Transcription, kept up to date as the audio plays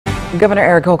Governor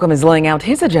Eric Holcomb is laying out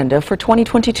his agenda for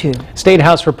 2022. State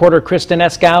House reporter Kristen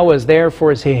Escow was there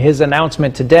for his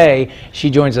announcement today. She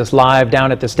joins us live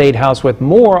down at the State House with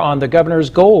more on the governor's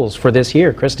goals for this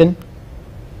year. Kristen?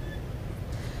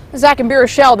 Zach and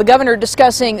Baruchel, the governor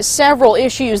discussing several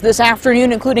issues this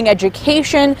afternoon, including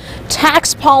education,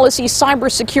 tax policy,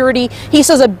 cybersecurity. He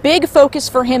says a big focus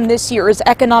for him this year is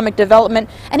economic development,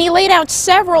 and he laid out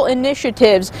several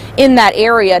initiatives in that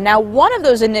area. Now, one of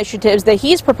those initiatives that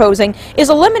he's proposing is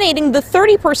eliminating the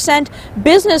 30%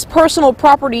 business personal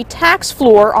property tax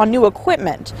floor on new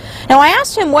equipment. Now, I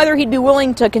asked him whether he'd be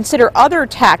willing to consider other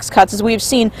tax cuts, as we've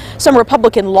seen some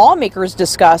Republican lawmakers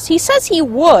discuss. He says he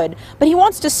would, but he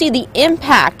wants to see the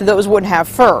impact those would have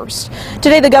first.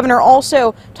 Today, the governor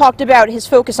also talked about his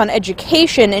focus on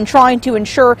education and trying to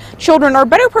ensure children are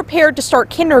better prepared to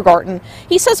start kindergarten.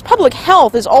 He says public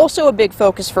health is also a big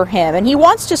focus for him, and he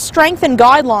wants to strengthen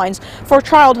guidelines for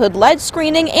childhood lead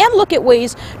screening and look at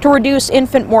ways to reduce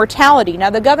infant mortality.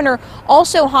 Now, the governor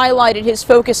also highlighted his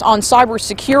focus on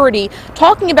cybersecurity,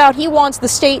 talking about he wants the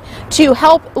state to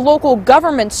help local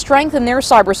governments strengthen their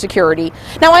cybersecurity.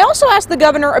 Now, I also asked the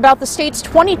governor about the state's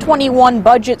 2021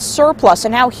 budget surplus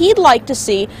and how he'd like to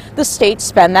see the state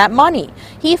spend that money.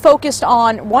 He focused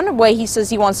on one way he says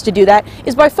he wants to do that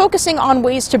is by focusing on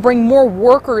ways to bring more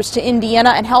workers to Indiana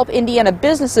and help Indiana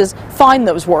businesses find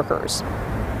those workers.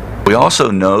 We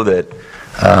also know that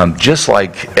just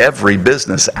like every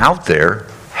business out there,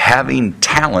 having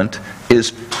talent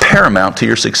is paramount to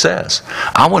your success.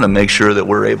 I want to make sure that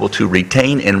we're able to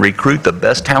retain and recruit the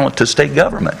best talent to state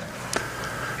government.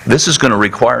 This is going to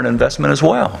require an investment as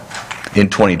well in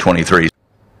 2023.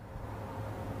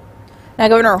 Now,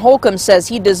 Governor Holcomb says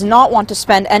he does not want to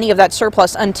spend any of that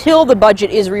surplus until the budget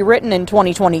is rewritten in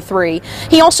 2023.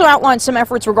 He also outlined some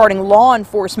efforts regarding law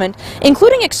enforcement,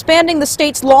 including expanding the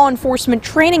state's law enforcement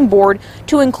training board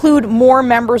to include more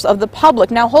members of the public.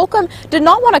 Now, Holcomb did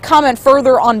not want to comment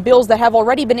further on bills that have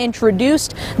already been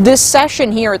introduced this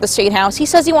session here at the State House. He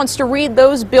says he wants to read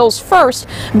those bills first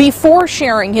before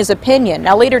sharing his opinion.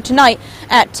 Now, later tonight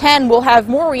at 10, we'll have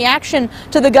more reaction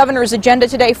to the governor's agenda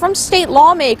today from state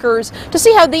lawmakers to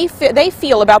see how they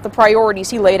feel about the priorities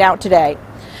he laid out today.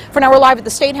 For now, we're live at the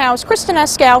State House. Kristen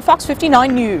Escow, Fox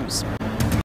 59 News.